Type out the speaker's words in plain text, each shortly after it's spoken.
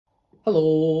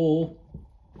Hello!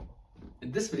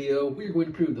 In this video, we are going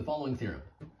to prove the following theorem.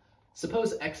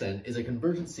 Suppose xn is a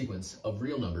convergent sequence of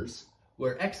real numbers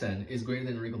where xn is greater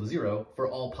than or equal to 0 for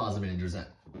all positive integers n.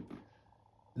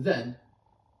 Then,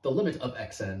 the limit of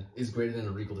xn is greater than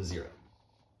or equal to 0.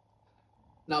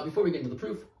 Now, before we get into the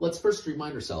proof, let's first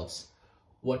remind ourselves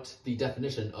what the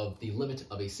definition of the limit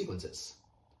of a sequence is.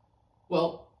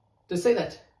 Well, to say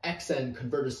that xn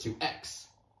converges to x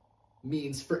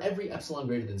means for every epsilon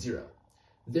greater than 0,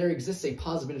 there exists a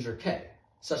positive integer k,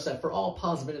 such that for all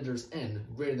positive integers n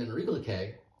greater than or equal to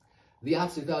k, the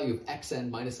absolute value of xn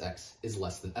minus x is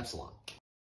less than epsilon.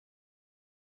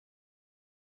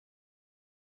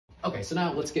 Okay, so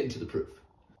now let's get into the proof.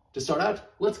 To start out,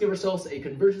 let's give ourselves a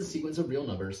convergent sequence of real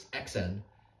numbers, xn,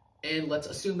 and let's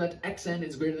assume that xn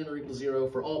is greater than or equal to 0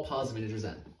 for all positive integers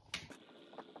n.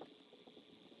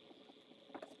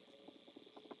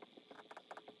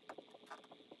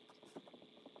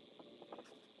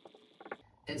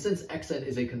 And since xn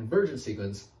is a convergent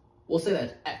sequence, we'll say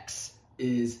that x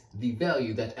is the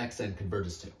value that xn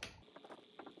converges to.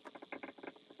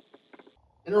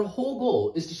 And our whole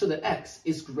goal is to show that x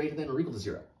is greater than or equal to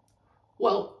 0.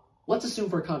 Well, let's assume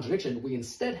for a contradiction, we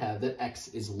instead have that x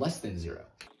is less than 0.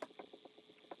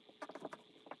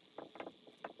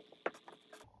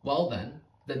 Well then,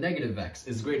 the negative of x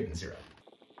is greater than 0.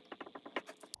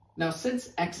 Now, since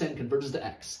xn converges to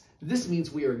x, this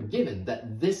means we are given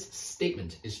that this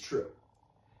statement is true.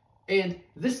 And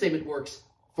this statement works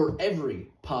for every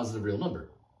positive real number.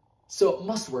 So it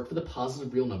must work for the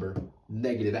positive real number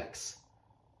negative x.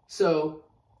 So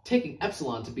taking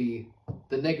epsilon to be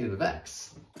the negative of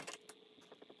x,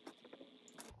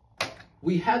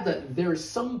 we have that there is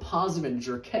some positive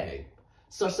integer k,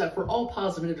 such that for all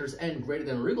positive integers n greater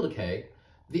than or equal to k,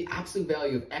 the absolute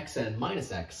value of xn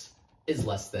minus x is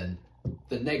less than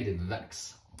the negative of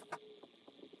x.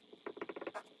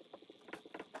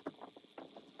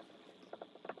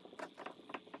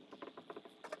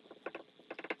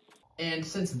 And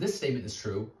since this statement is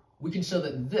true, we can show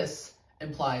that this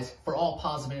implies for all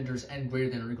positive integers n greater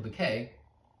than or equal to k,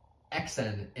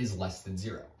 xn is less than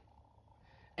 0.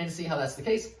 And to see how that's the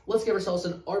case, let's give ourselves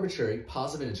an arbitrary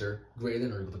positive integer greater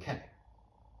than or equal to k.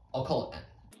 I'll call it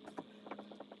n.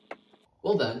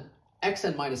 Well then,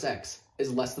 xn minus x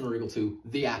is less than or equal to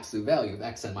the absolute value of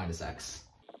xn minus x,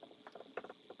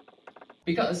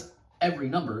 because every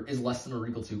number is less than or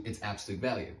equal to its absolute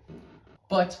value.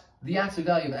 But the absolute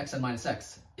value of xn minus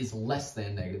x is less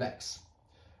than negative x.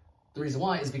 The reason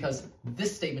why is because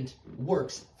this statement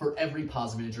works for every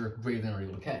positive integer greater than or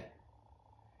equal to k.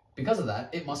 Because of that,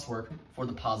 it must work for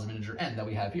the positive integer n that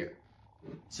we have here.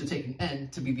 So taking n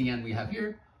to be the n we have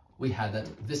here, we have that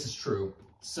this is true,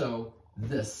 so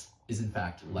this is in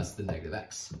fact less than negative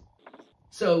x.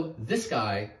 So this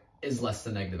guy is less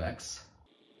than negative x,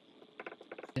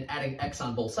 and adding x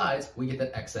on both sides, we get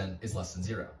that xn is less than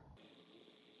 0.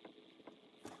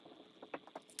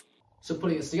 So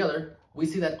putting this together, we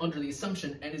see that under the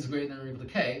assumption n is greater than or equal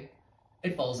to k,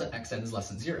 it follows that xn is less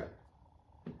than 0.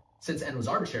 Since n was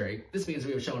arbitrary, this means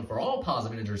we have shown for all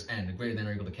positive integers n greater than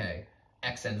or equal to k,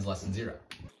 xn is less than 0.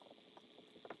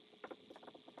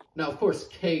 Now, of course,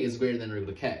 k is greater than or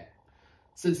equal to k.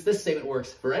 Since this statement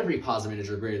works for every positive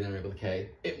integer greater than or equal to k,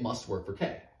 it must work for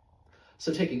k.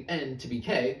 So taking n to be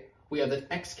k, we have that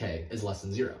xk is less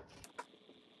than 0.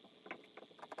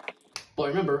 But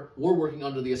remember, we're working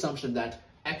under the assumption that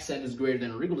xn is greater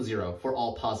than or equal to 0 for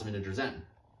all positive integers n.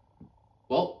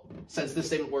 Well, since this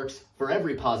statement works for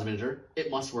every positive integer,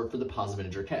 it must work for the positive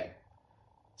integer k.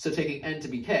 So taking n to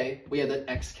be k, we have that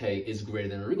xk is greater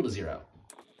than or equal to 0.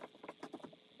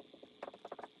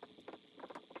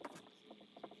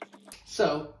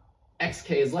 So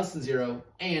xk is less than 0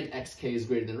 and xk is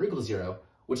greater than or equal to 0,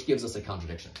 which gives us a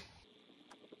contradiction.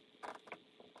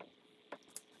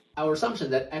 Our assumption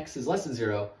that x is less than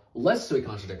 0 leads to a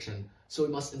contradiction, so we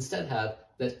must instead have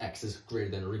that x is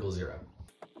greater than or equal to 0.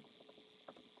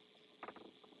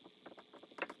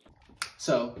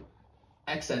 So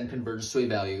xn converges to a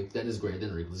value that is greater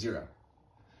than or equal to 0.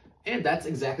 And that's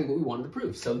exactly what we wanted to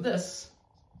prove. So this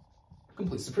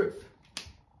completes the proof.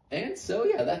 And so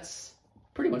yeah, that's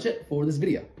pretty much it for this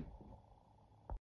video.